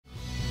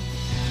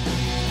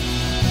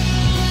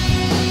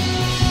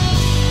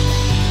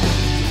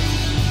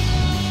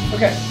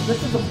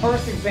this is the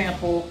first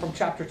example from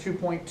chapter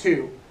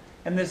 2.2.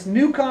 And this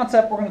new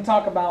concept we're going to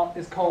talk about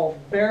is called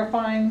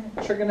verifying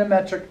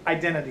trigonometric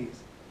identities.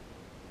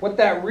 What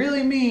that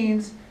really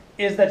means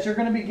is that you're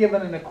going to be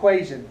given an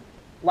equation.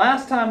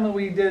 Last time that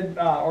we did,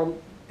 or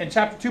in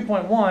chapter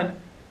 2.1,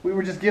 we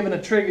were just given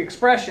a trig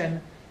expression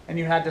and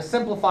you had to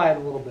simplify it a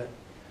little bit.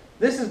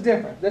 This is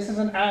different. This is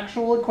an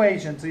actual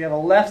equation. So you have a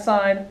left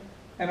side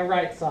and a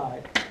right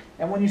side.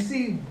 And when you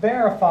see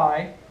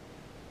verify,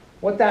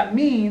 what that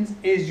means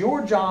is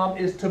your job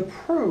is to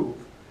prove,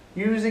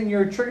 using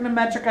your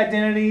trigonometric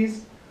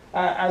identities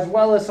as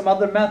well as some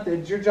other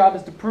methods, your job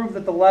is to prove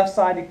that the left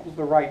side equals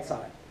the right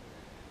side.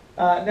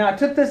 Now I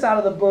took this out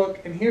of the book,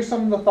 and here's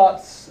some of the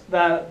thoughts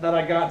that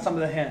I got, some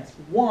of the hints.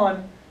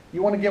 One,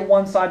 you want to get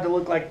one side to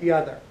look like the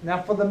other.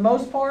 Now for the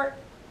most part,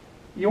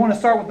 you want to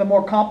start with the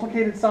more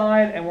complicated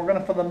side, and we're going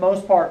to, for the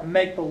most part,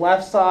 make the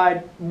left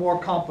side more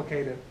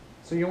complicated.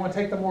 So you want to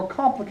take the more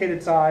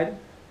complicated side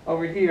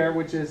over here,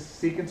 which is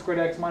secant squared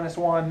x minus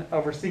 1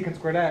 over secant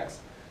squared x.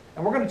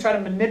 And we're going to try to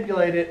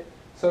manipulate it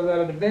so that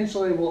it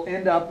eventually will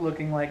end up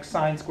looking like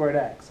sine squared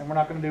x. And we're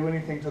not going to do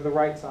anything to the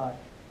right side.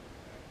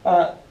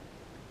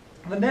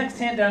 The next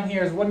hint down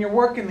here is when you're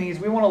working these,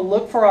 we want to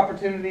look for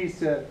opportunities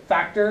to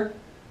factor.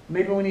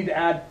 Maybe we need to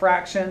add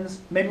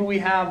fractions. Maybe we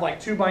have like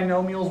two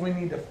binomials we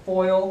need to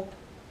FOIL.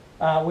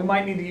 We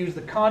might need to use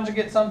the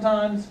conjugate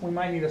sometimes. We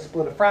might need to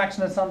split a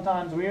fraction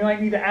sometimes. We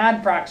might need to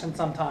add fractions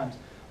sometimes,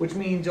 which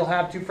means you'll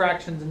have two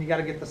fractions and you got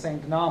to get the same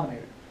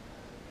denominator.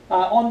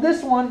 On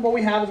this one, what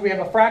we have is we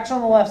have a fraction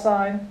on the left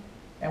side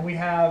and we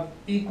have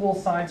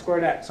equals sine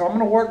squared x. So I'm going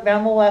to work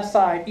down the left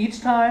side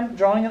each time,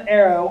 drawing an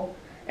arrow.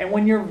 And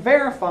when you're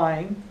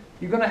verifying,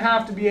 you're going to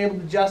have to be able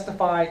to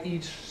justify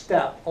each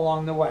step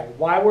along the way.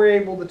 Why we're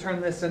able to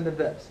turn this into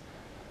this.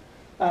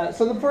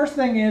 So the first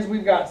thing is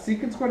we've got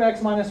secant squared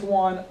x minus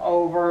 1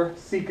 over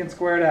secant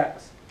squared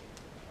x.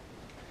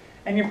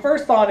 And your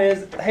first thought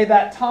is, hey,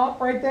 that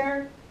top right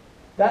there,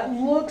 that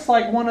looks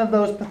like one of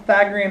those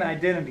Pythagorean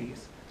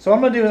identities. So what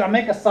I'm going to do is I'll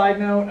make a side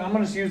note, and I'm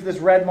going to just use this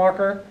red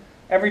marker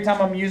every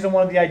time I'm using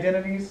one of the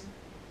identities.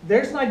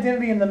 There's an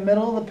identity in the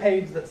middle of the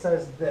page that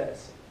says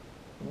this.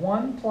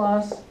 1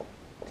 plus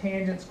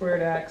tangent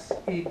squared x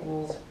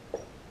equals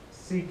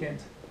secant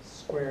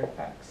squared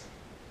x.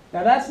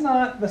 Now that's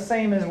not the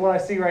same as what I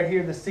see right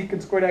here, the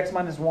secant squared x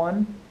minus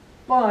 1,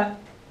 but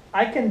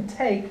I can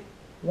take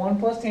 1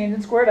 plus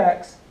tangent squared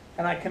x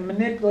and I can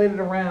manipulate it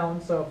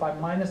around. So if I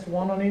minus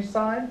 1 on each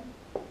side,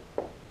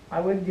 I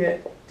would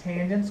get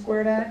tangent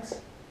squared x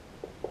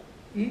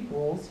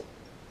equals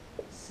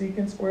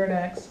secant squared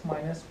x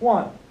minus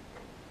 1.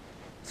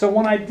 So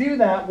when I do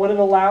that, what it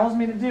allows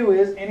me to do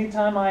is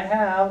anytime I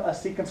have a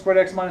secant squared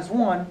x minus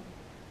 1,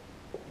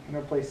 I can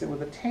replace it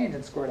with a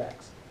tangent squared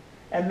x.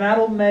 And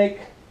that'll make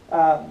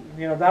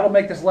that'll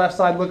make this left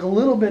side look a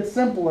little bit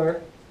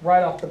simpler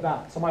right off the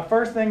bat. So my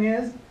first thing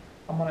is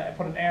I'm going to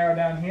put an arrow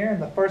down here,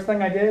 and the first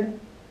thing I did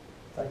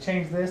is I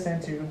changed this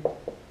into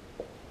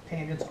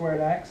tangent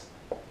squared x.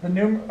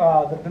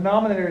 The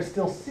denominator is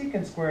still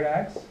secant squared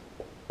x,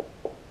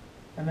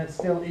 and that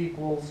still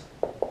equals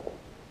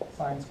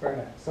sine squared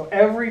x. So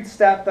every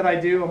step that I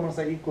do, I'm going to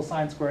say equals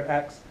sine squared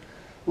x.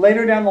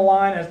 Later down the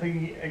line, as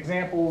the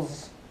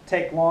examples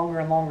take longer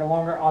and longer and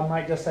longer, I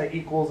might just say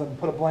equals and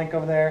put a blank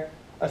over there,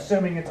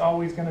 assuming it's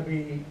always going to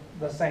be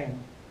the same.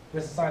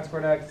 This is sine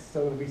squared x,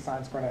 so it'll be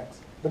sine squared x.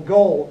 The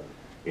goal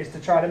is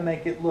to try to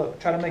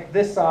make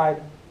this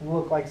side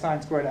look like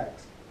sine squared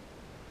x.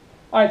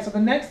 All right, so the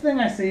next thing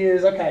I see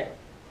is, okay,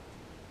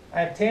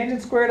 I have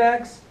tangent squared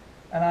x,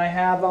 and I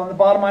have on the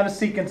bottom I have a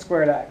secant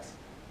squared x.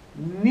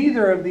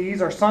 Neither of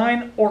these are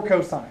sine or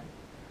cosine.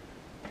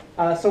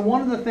 So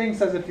one of the things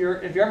says if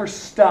you're ever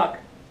stuck,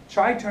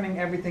 try turning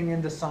everything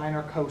into sine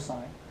or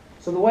cosine.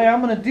 So the way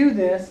I'm going to do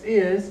this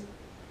is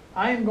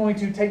I am going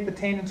to take the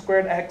tangent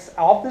squared x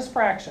off this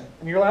fraction,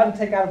 and you're allowed to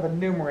take out of the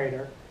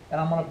numerator, and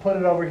I'm going to put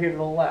it over here to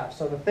the left.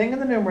 So the thing in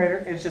the numerator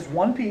is just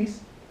one piece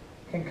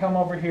can come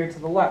over here to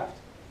the left.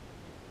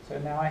 So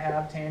now I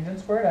have tangent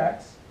squared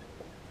x.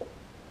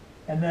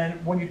 And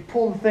then when you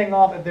pull the thing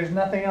off, if there's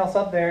nothing else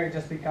up there, it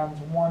just becomes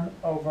 1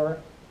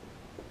 over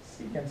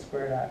secant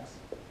squared x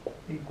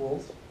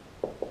equals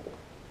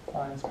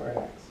sine squared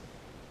x.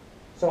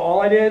 So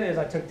all I did is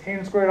I took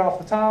tangent squared off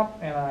the top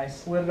and I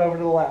slid it over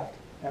to the left.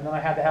 And then I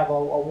had to have a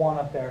 1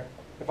 up there.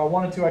 If I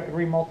wanted to, I could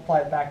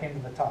remultiply it back into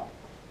the top.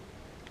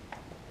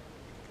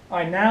 All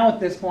right, now at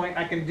this point,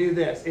 I can do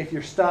this. If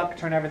you're stuck,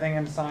 turn everything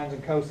into sines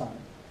and cosines.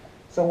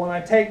 So when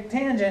I take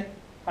tangent,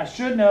 I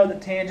should know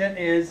that tangent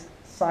is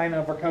sine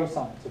over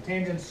cosine. So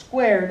tangent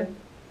squared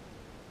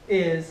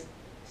is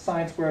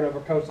sine squared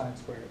over cosine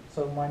squared.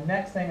 So my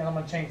next thing is I'm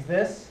going to change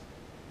this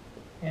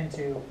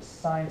into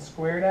sine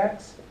squared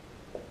x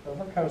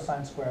over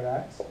cosine squared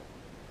x.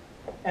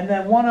 And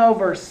then 1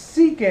 over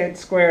secant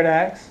squared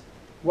x,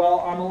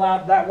 well, I'm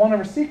allowed that 1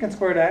 over secant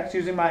squared x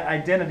using my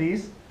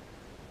identities.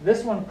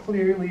 This one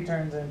clearly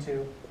turns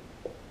into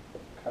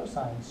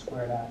cosine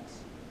squared x.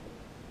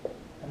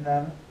 And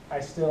then I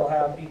still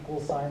have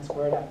equals sine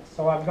squared x.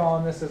 So I've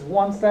gone, this is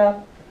one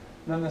step.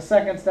 then the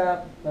second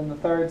step, then the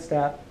third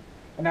step.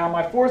 And now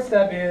my fourth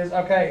step is,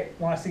 okay,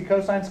 when I see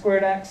cosine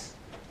squared x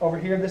over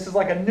here, this is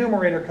like a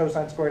numerator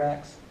cosine squared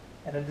x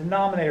and a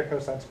denominator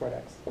cosine squared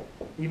x.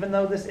 Even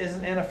though this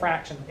isn't in a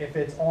fraction, if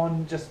it's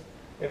on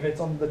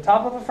the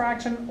top of a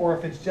fraction or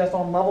if it's just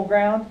on level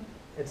ground,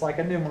 it's like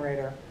a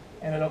numerator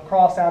and it'll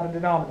cross out a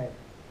denominator.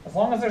 As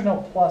long as there's no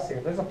plus here.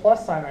 If there's a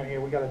plus sign right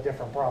here, we got a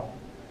different problem.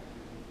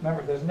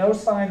 Remember, there's no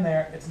sign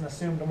there, it's an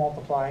assumed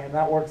multiply, and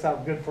that works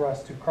out good for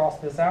us to cross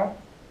this out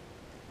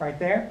right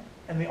there.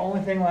 And the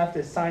only thing left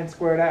is sine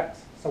squared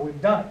x. So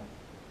we've done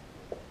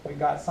it. We've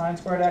got sine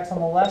squared x on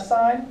the left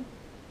side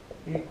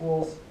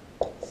equals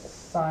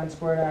sine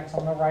squared x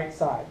on the right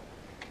side.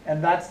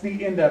 And that's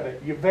the end of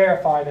it. You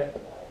verified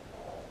it.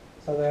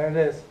 So there it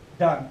is.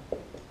 Done.